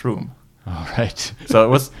children's room. All right. So it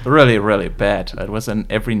was really, really bad. It was in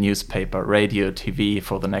every newspaper, radio, TV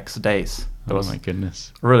for the next days. It was my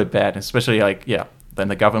goodness. Really bad, especially then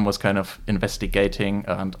the government was kind of investigating,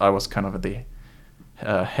 and I was kind of the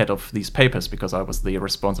head of these papers because I was the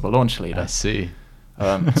responsible launch leader. I see.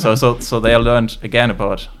 So they learned again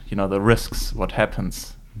about, the risks, what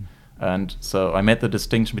happens. And so I made the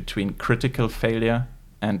distinction between critical failure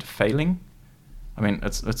and failing. I mean,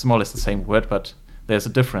 it's more or less the same word, but there's a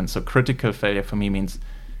difference. So critical failure for me means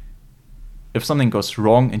if something goes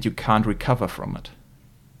wrong and you can't recover from it.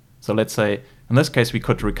 So let's say, in this case, we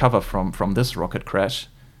could recover from this rocket crash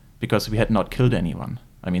because we had not killed anyone.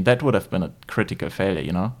 I mean, that would have been a critical failure,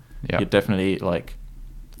 Yeah. You definitely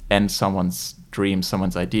end someone's dreams,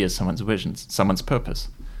 someone's ideas, someone's visions, someone's purpose.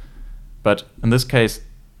 But in this case,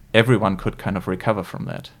 everyone could kind of recover from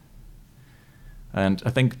that. And I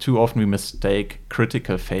think too often we mistake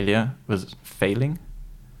critical failure with failing.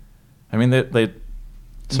 I mean,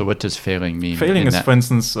 So what does failing mean? Failing is, for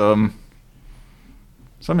instance,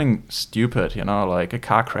 something stupid, like a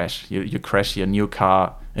car crash. You crash your new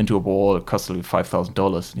car into a wall, it costs you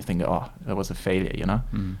 $5,000, and you think, that was a failure,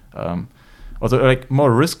 Also,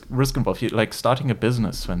 more risk involved. Like starting a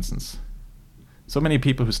business, for instance. So many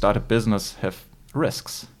people who start a business have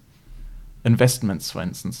risks. Investments, for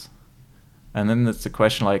instance. And then it's the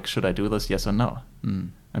question should I do this, yes or no?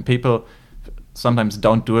 And people sometimes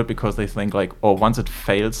don't do it because they think once it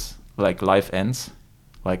fails, life ends.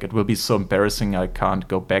 It will be so embarrassing, I can't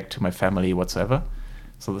go back to my family whatsoever.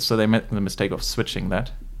 So they made the mistake of switching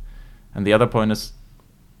that. And the other point is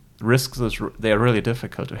risks, they are really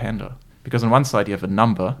difficult to handle. Because on one side you have a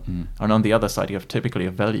number, and on the other side you have typically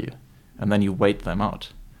a value. And then you weight them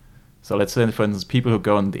out. So let's say, for instance, people who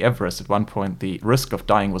go on the Everest, at one point the risk of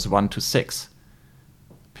dying was 1 to 6.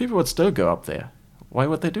 People would still go up there. Why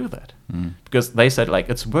would they do that? Because they said,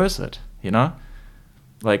 it's worth it,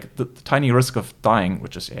 the tiny risk of dying,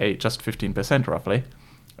 which is just 15% roughly,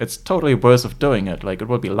 it's totally worth of doing it. It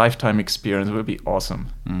will be a lifetime experience. It will be awesome.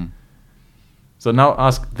 So now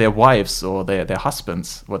ask their wives or their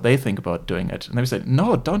husbands what they think about doing it. And they say,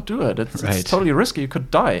 no, don't do it. It's totally risky. You could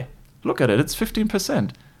die. Look at it. It's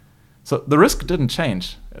 15%. So the risk didn't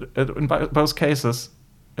change. In both cases,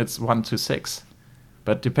 it's 1 to 6.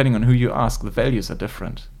 But depending on who you ask, the values are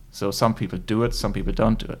different. So some people do it, some people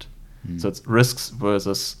don't do it. So it's risks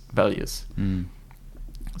versus values.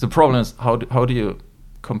 The problem is, how do you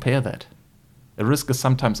compare that? A risk is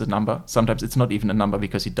sometimes a number. Sometimes it's not even a number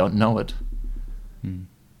because you don't know it.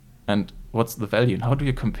 And what's the value? And how do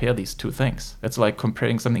you compare these two things? It's like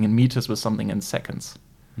comparing something in meters with something in seconds.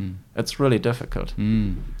 It's really difficult.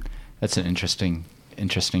 That's an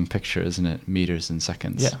interesting picture, isn't it? Meters and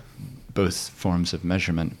seconds. Yeah. Both forms of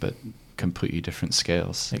measurement, but completely different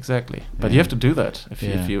scales. Exactly. But you have to do that if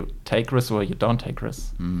you take risks or you don't take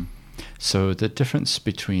risks. So the difference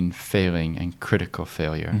between failing and critical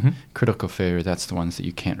failure. Critical failure, that's the ones that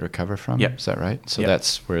you can't recover from. Yep. Is that right? So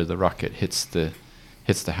that's where the rocket hits the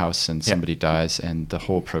house and somebody dies and the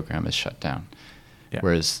whole program is shut down.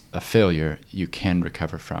 Whereas a failure you can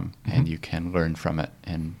recover from and you can learn from it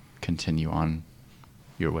and continue on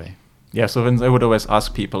your way. Yeah, so then I would always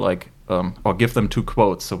ask people or give them two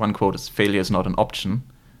quotes. So one quote is failure is not an option,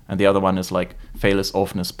 and the other one is fail as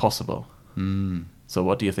often as possible. So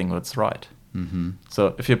what do you think that's right?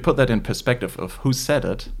 So if you put that in perspective of who said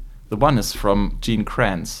it, The one is from Gene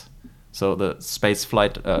Kranz, so the space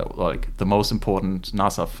flight, like the most important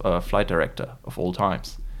NASA flight director of all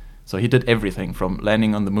times. So he did everything from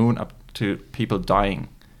landing on the moon up to people dying.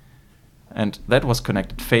 And that was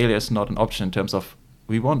connected. Failure is not an option in terms of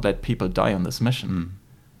we won't let people die on this mission.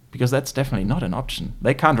 Because that's definitely not an option.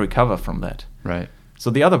 They can't recover from that. Right. So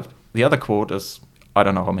the other quote is, I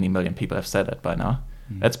don't know how many million people have said that by now.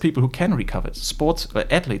 That's people who can recover. Sports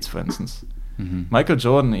athletes, for instance. Michael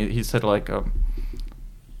Jordan, he said like,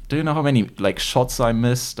 do you know how many like shots I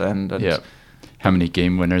missed and yeah, how many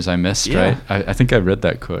game winners I missed? Yeah. Right. I think I read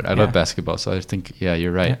that quote. I love basketball, so I think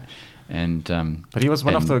you're right. Yeah. And but he was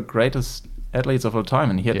one of the greatest athletes of all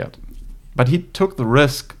time, and he took the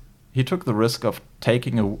risk. He took the risk of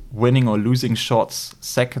taking a winning or losing shots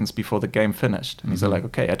seconds before the game finished. And he said like,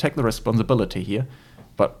 okay, I take the responsibility here,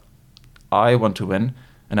 but I want to win,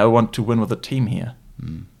 and I want to win with a team here.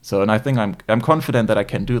 So, and I think I'm confident that I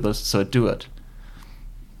can do this, so I do it.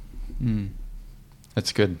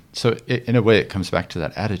 That's good. So in a way, it comes back to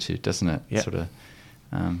that attitude, doesn't it? Yeah. Sort of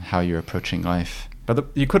how you're approaching life. But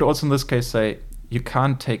you could also in this case say you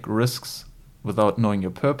can't take risks without knowing your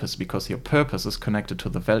purpose, because your purpose is connected to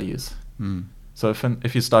the values. So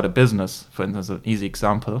if you start a business, for instance, an easy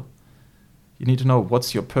example, you need to know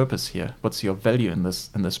what's your purpose here, what's your value in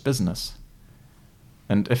this business.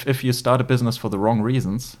 And if you start a business for the wrong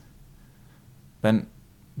reasons, then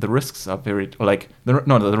the risks are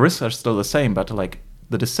the risks are still the same, but like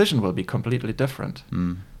the decision will be completely different.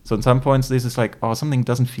 So in some points, this is like, oh, something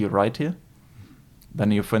doesn't feel right here.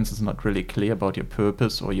 Then you're, for instance, not really clear about your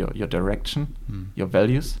purpose or your direction, your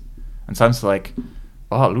values. And sometimes like,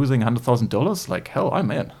 oh, losing $100,000, like hell,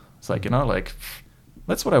 I'm in. It's like, like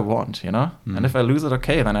that's what I want, And if I lose it,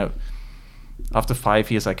 okay, then after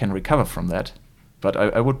 5 years I can recover from that. But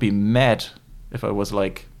I would be mad if I was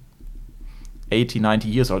like 80, 90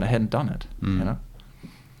 years old and I hadn't done it,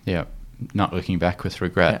 Yeah, not looking back with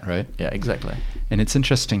regret, right? Yeah, exactly. And it's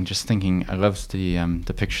interesting just thinking, I love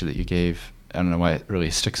the picture that you gave. I don't know why it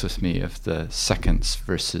really sticks with me, of the seconds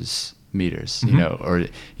versus meters, or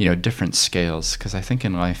different scales. Because I think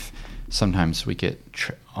in life, sometimes we get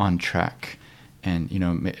on track, and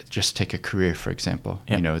just take a career, for example.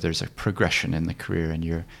 Yeah. There's a progression in the career, and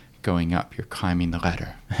you're going up, you're climbing the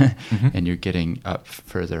ladder, and you're getting up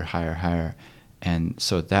further, higher. And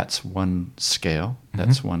so that's one scale,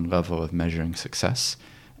 that's one level of measuring success,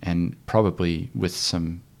 and probably with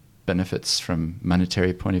some benefits from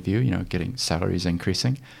monetary point of view, getting salaries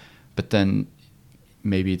increasing. But then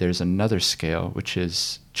maybe there's another scale, which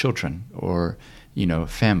is children or,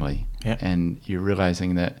 family. Yeah. And you're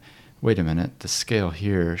realizing that, wait a minute, the scale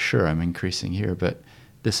here, sure, I'm increasing here, but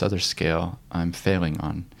this other scale I'm failing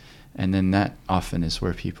on. And then that often is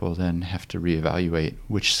where people then have to reevaluate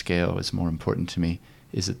which scale is more important to me.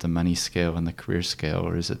 Is it the money scale and the career scale,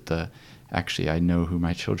 or is it the actually I know who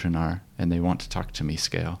my children are and they want to talk to me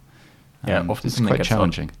scale? Yeah, often it's quite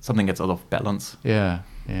challenging. Something gets out of balance. Yeah.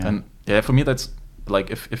 And for me that's like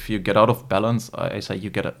if you get out of balance, I say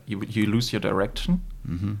you lose your direction.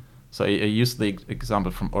 So I use the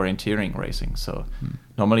example from orienteering racing. So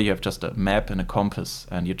normally you have just a map and a compass,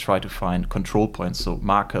 and you try to find control points, so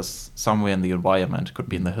markers somewhere in the environment. Could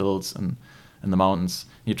be in the hills and in the mountains.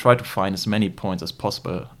 You try to find as many points as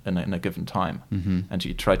possible in a given time, and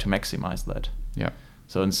you try to maximize that. Yeah.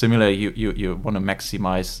 So in similar, you want to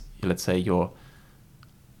maximize, let's say, your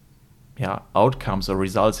outcomes or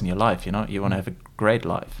results in your life. You want to have a great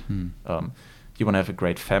life. You want to have a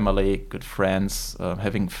great family, good friends,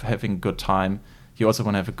 having good time. You also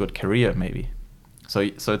want to have a good career, maybe. So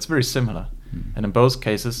it's very similar. And in both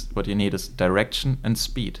cases, what you need is direction and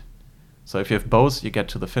speed. So if you have both, you get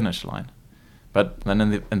to the finish line. But then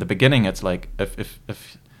in the beginning, it's like if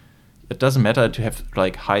it doesn't matter to have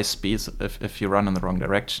like high speeds if you run in the wrong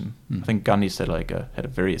direction. I think Gandhi said had a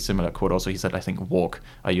very similar quote. Also, he said, I think walk.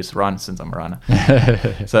 I use run since I'm a runner.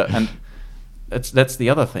 That's the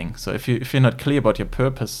other thing. So if you're not clear about your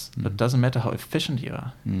purpose, it doesn't matter how efficient you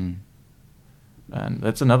are. And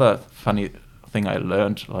that's another funny thing I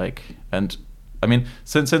learned. And I mean,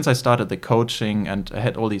 since I started the coaching and I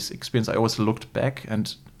had all these experience, I always looked back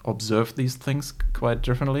and observed these things quite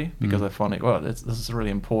differently, because I found this is really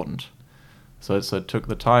important. So it took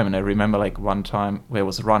the time, and I remember one time where I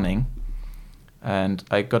was running, and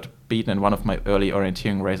I got beaten in one of my early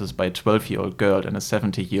orienteering races by a 12-year-old girl and a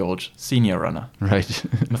 70-year-old senior runner. Right.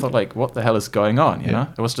 And I thought, what the hell is going on? You know,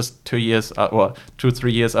 it was just 2 years,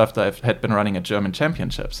 2-3 years after I had been running at German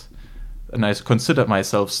championships, and I considered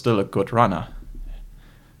myself still a good runner.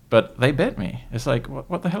 But they bet me. It's like,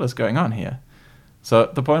 what the hell is going on here? So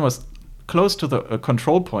the point was, close to the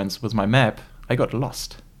control points with my map, I got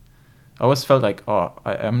lost. I always felt like,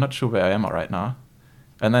 I'm not sure where I am right now.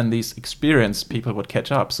 And then these experienced people would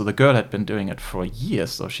catch up. So the girl had been doing it for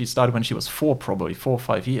years. So she started when she was 4 or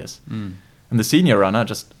 5 years. And the senior runner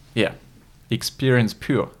just, experience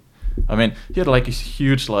pure. I mean, he had like a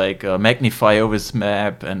huge magnify over his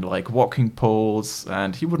map and like walking poles,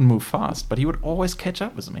 and he wouldn't move fast, but he would always catch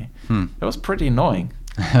up with me. It was pretty annoying.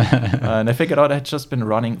 And I figured out I had just been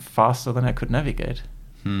running faster than I could navigate.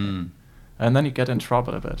 And then you get in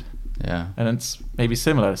trouble a bit. Yeah. And it's maybe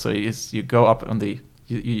similar. So you go up on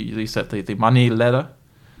you set the money ladder,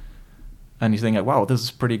 and you think, like, wow, this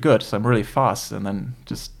is pretty good, so I'm really fast, and then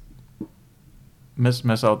just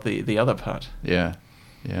miss out the other part. Yeah.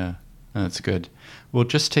 That's good. Well,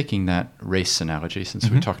 just taking that race analogy, since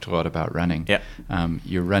we talked a lot about running,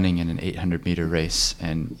 you're running in an 800-meter race,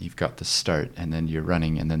 and you've got the start, and then you're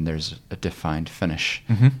running, and then there's a defined finish.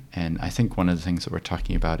 And I think one of the things that we're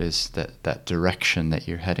talking about is that direction that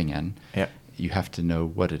you're heading in. Yeah. You have to know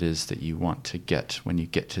what it is that you want to get when you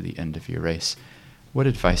get to the end of your race. What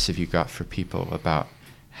advice have you got for people about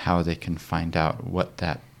how they can find out what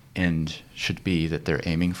that end should be that they're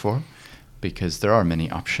aiming for? Because there are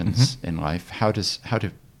many options in life.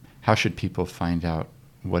 How should people find out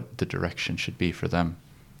what the direction should be for them?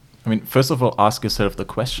 I mean, first of all, ask yourself the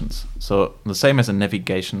questions. So the same as in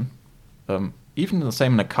navigation, even the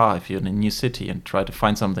same in a car. If you're in a new city and try to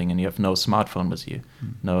find something and you have no smartphone with you,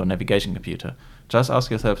 no navigation computer, just ask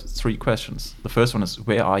yourself 3 questions. The first one is,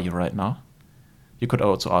 where are you right now? You could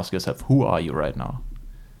also ask yourself, who are you right now?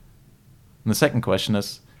 And the second question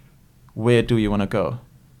is, where do you want to go?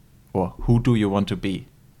 Or who do you want to be?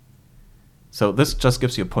 So this just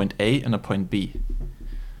gives you a point A and a point B.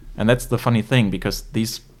 And that's the funny thing, because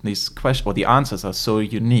these questions or the answers are so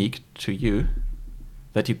unique to you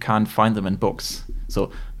that you can't find them in books.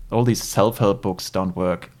 So all these self-help books don't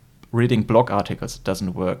work. Reading blog articles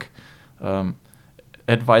doesn't work.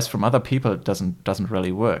 Advice from other people doesn't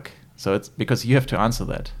really work. So it's because you have to answer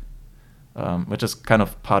that, which is kind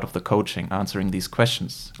of part of the coaching, answering these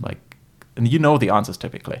questions. And you know the answers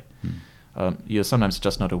typically. You're sometimes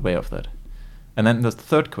just not aware of that. And then the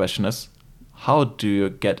third question is, how do you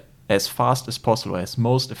get as fast as possible, as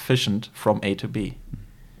most efficient from A to B?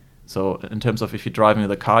 So in terms of if you're driving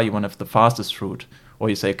with a car, you want to have the fastest route. Or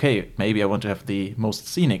you say, okay, maybe I want to have the most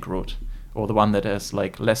scenic route, or the one that has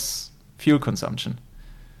less fuel consumption.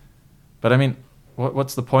 But I mean,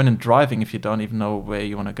 what's the point in driving if you don't even know where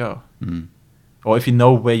you want to go? Or if you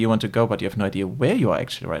know where you want to go, but you have no idea where you are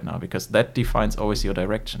actually right now, because that defines always your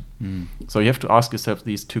direction. So you have to ask yourself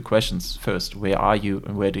these 2 questions first. Where are you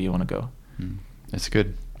and where do you want to go? That's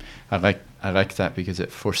good. I like that, because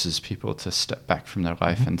it forces people to step back from their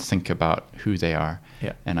life and think about who they are.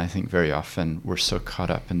 Yeah. And I think very often we're so caught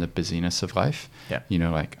up in the busyness of life. Yeah. You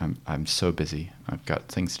know, like I'm so busy. I've got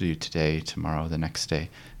things to do today, tomorrow, the next day,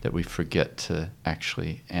 that we forget to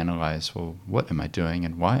actually analyze, well, what am I doing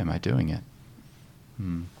and why am I doing it?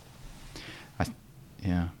 I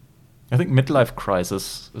think midlife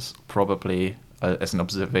crisis is probably, as an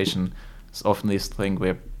observation, is often this thing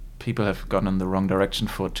where people have gone in the wrong direction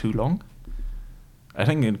for too long. I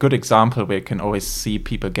think a good example where you can always see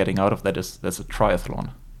people getting out of that is there's a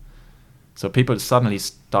triathlon. So people suddenly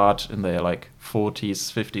start in their 40s,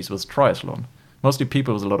 50s with triathlon. Mostly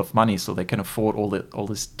people with a lot of money, so they can afford all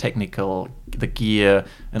this technical, the gear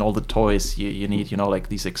and all the toys you need,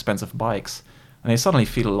 these expensive bikes. And they suddenly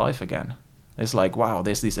feel alive again. It's like, wow,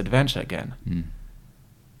 there's this adventure again.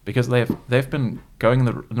 Because they've been going in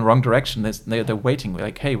the wrong direction. They're waiting,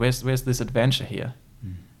 hey, where's this adventure here?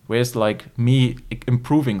 Where's me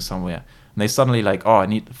improving somewhere? And they suddenly I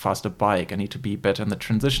need a faster bike. I need to be better in the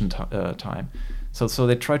transition time. So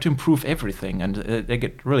they try to improve everything, and they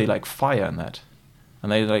get really fire in that.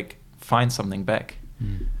 And they find something back.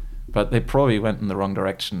 But they probably went in the wrong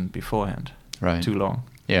direction beforehand. Right. Too long.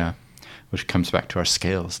 Yeah. Which comes back to our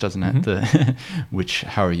scales, doesn't it?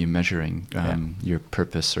 How are you measuring your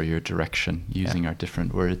purpose or your direction using our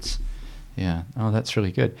different words? Yeah. Oh, that's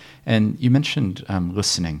really good. And you mentioned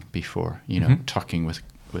listening before, talking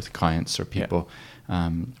with clients or people.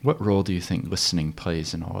 What role do you think listening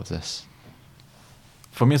plays in all of this?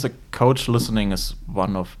 For me as a coach, listening is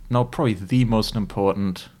probably the most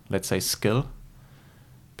important, let's say, skill.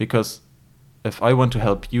 Because if I want to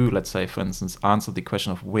help you, let's say, for instance, answer the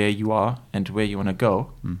question of where you are and where you want to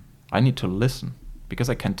go, I need to listen, because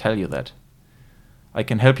I can tell you that. I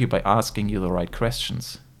can help you by asking you the right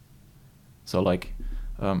questions. So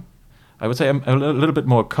I would say I'm a little bit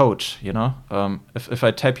more coach, If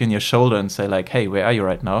I tap you on your shoulder and say hey, where are you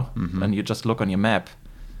right now? And you just look on your map,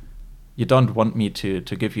 you don't want me to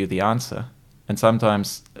give you the answer. And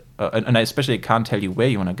sometimes, and I especially can't tell you where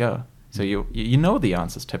you want to go. So you know the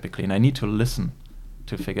answers typically, and I need to listen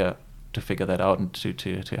to figure that out and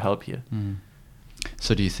to help you.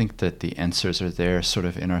 So do you think that the answers are there sort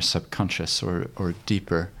of in our subconscious or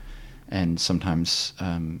deeper, and sometimes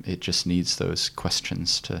it just needs those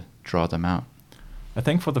questions to draw them out? I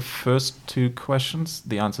think for the first 2 questions,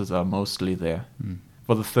 the answers are mostly there.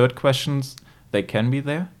 For the third questions, they can be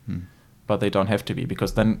there, but they don't have to be,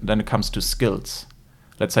 because then it comes to skills.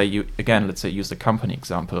 Let's say use the company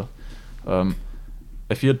example.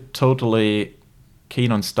 If you're totally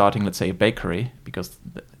keen on starting, let's say, a bakery, because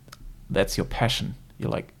that's your passion, you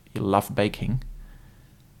love baking.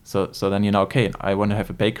 So then okay, I want to have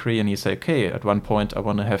a bakery, and you say, okay, at one point I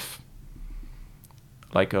want to have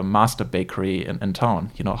like a master bakery in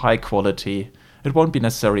town, high quality. It won't be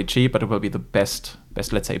necessarily cheap, but it will be the best,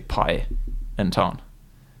 let's say, pie in town.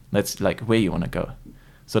 That's like where you want to go.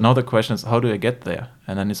 So now the question is, how do I get there?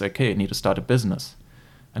 And then it's okay, I need to start a business.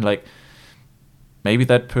 And maybe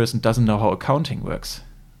that person doesn't know how accounting works.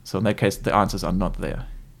 So in that case, the answers are not there.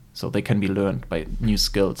 So they can be learned by new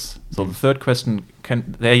skills. So the third question,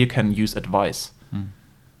 you can use advice.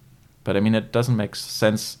 But it doesn't make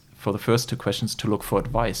sense for the first 2 questions to look for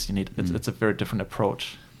advice. It's a very different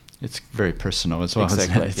approach. It's very personal as well.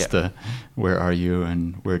 Exactly. It's the where are you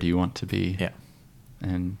and where do you want to be? Yeah.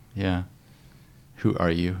 And who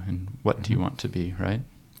are you and what do you want to be, right?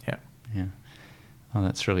 Yeah. Yeah. Oh,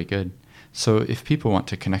 that's really good. So if people want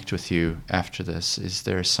to connect with you after this, is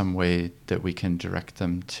there some way that we can direct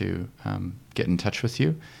them to get in touch with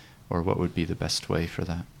you? Or what would be the best way for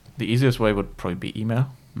that? The easiest way would probably be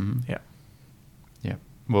email. Yeah. Yeah.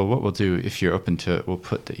 Well, what we'll do, if you're open to it, we'll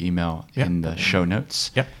put the email in the show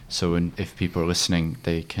notes. Yeah. So if people are listening,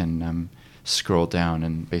 they can scroll down,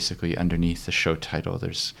 and basically underneath the show title,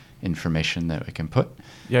 there's information that I can put.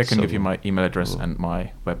 Yeah, I can give you my email address and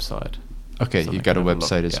my website. Okay, you've got a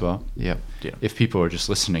website as well? Yeah. If people are just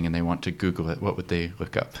listening and they want to Google it, what would they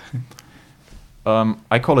look up?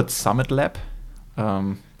 I call it Summit Lab.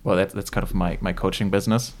 Well, that's kind of my coaching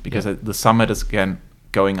business, because the summit is, again,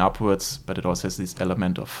 going upwards, but it also has this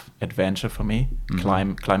element of adventure for me,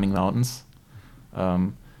 climbing mountains.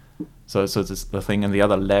 So this the thing, and the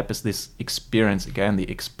other lab is this experience, again, the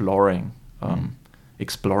exploring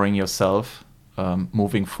yourself,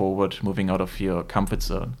 moving forward, moving out of your comfort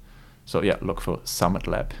zone. So look for Summit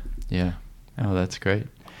Lab. Yeah. Oh, that's great.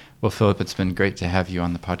 Well, Philip, it's been great to have you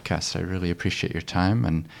on the podcast. I really appreciate your time.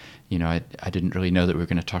 And, I didn't really know that we were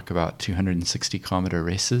going to talk about 260-kilometer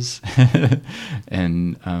races.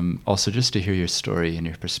 And also just to hear your story and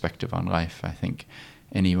your perspective on life. I think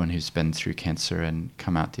anyone who's been through cancer and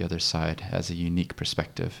come out the other side has a unique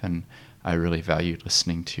perspective. And I really valued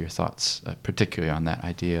listening to your thoughts, particularly on that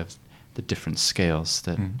idea of the different scales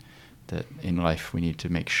that in life we need to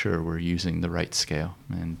make sure we're using the right scale,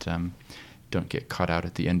 and don't get caught out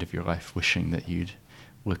at the end of your life wishing that you'd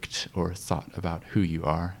looked or thought about who you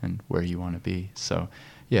are and where you want to be. So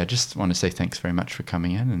just want to say thanks very much for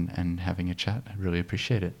coming in and having a chat. I really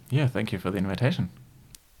appreciate it. Yeah, thank you for the invitation.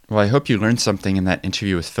 Well, I hope you learned something in that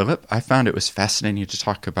interview with Philip. I found it was fascinating to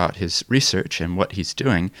talk about his research and what he's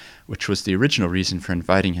doing, which was the original reason for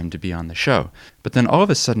inviting him to be on the show. But then all of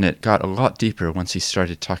a sudden it got a lot deeper once he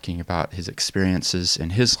started talking about his experiences in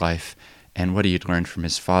his life and what he had learned from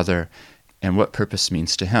his father and what purpose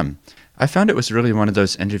means to him. I found it was really one of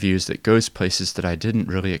those interviews that goes places that I didn't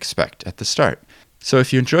really expect at the start. So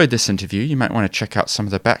if you enjoyed this interview, you might want to check out some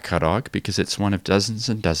of the back catalog, because it's one of dozens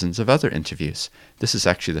and dozens of other interviews. This is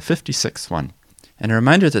actually the 56th one. And a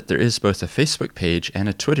reminder that there is both a Facebook page and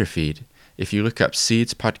a Twitter feed. If you look up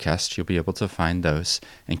Seeds Podcast, you'll be able to find those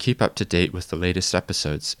and keep up to date with the latest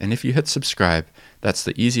episodes. And if you hit subscribe, that's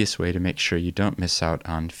the easiest way to make sure you don't miss out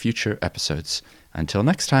on future episodes. Until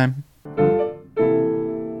next time.